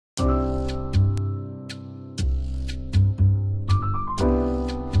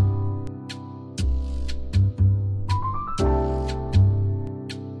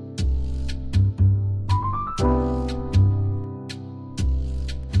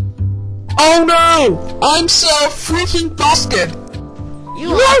Oh no! I'm so freaking busted!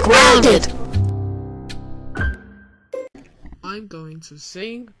 You are grounded! I'm going to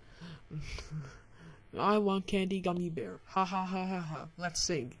sing I Want Candy Gummy Bear. Ha ha ha ha ha. Let's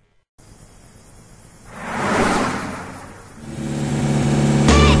sing.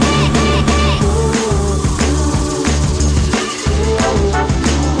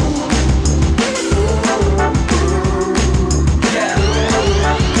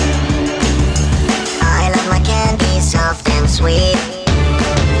 I love my candy soft and sweet.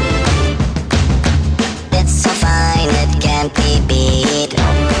 It's so fine it can't be beat.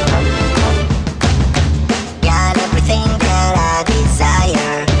 Got everything that I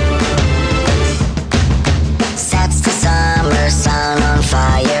desire. Sets the summer sun on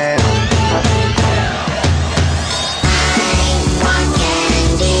fire. I want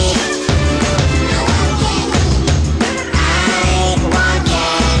candy. I want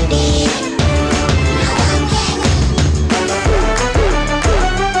candy.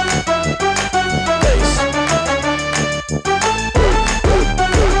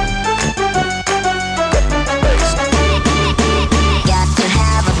 Got to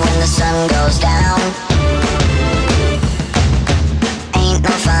have it when the sun goes down. Ain't no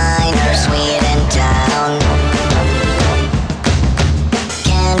finer sweet in town.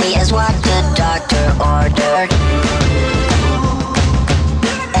 Candy is what the doctor ordered.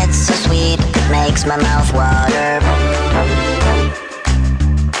 It's so sweet, it makes my mouth water.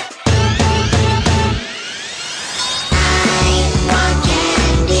 I want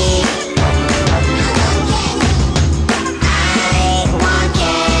candy. I want candy. I want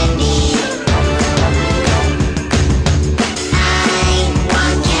candy.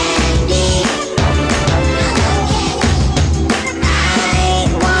 I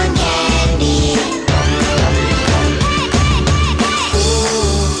want candy.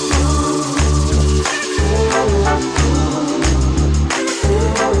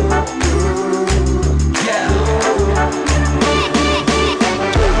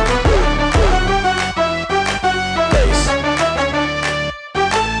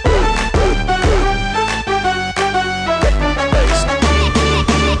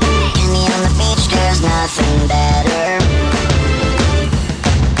 Candy on the beach, there's nothing better.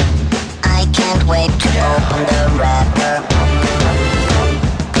 I can't wait to open the wrapper.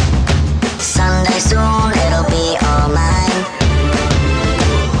 Sunday soon, it'll be all mine.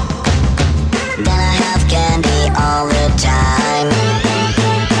 Then I have candy all the time.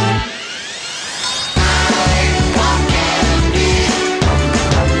 I want candy. I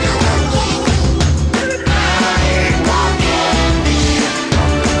want candy.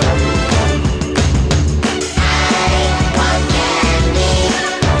 I want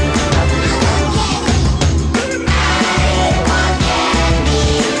candy.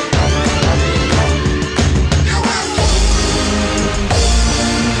 I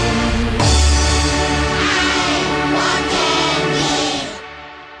want candy.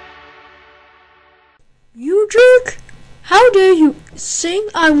 You jerk! How dare you sing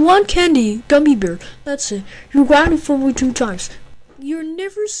I Want Candy Gummy Bear? That's it. You grounded for me 2 times. You're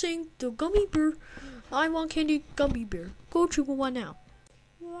never sing the Gummy Bear I Want Candy Gummy Bear. Go to one now.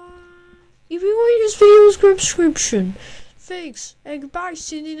 If you want this video subscription. Thanks and goodbye.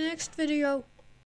 See you in the next video.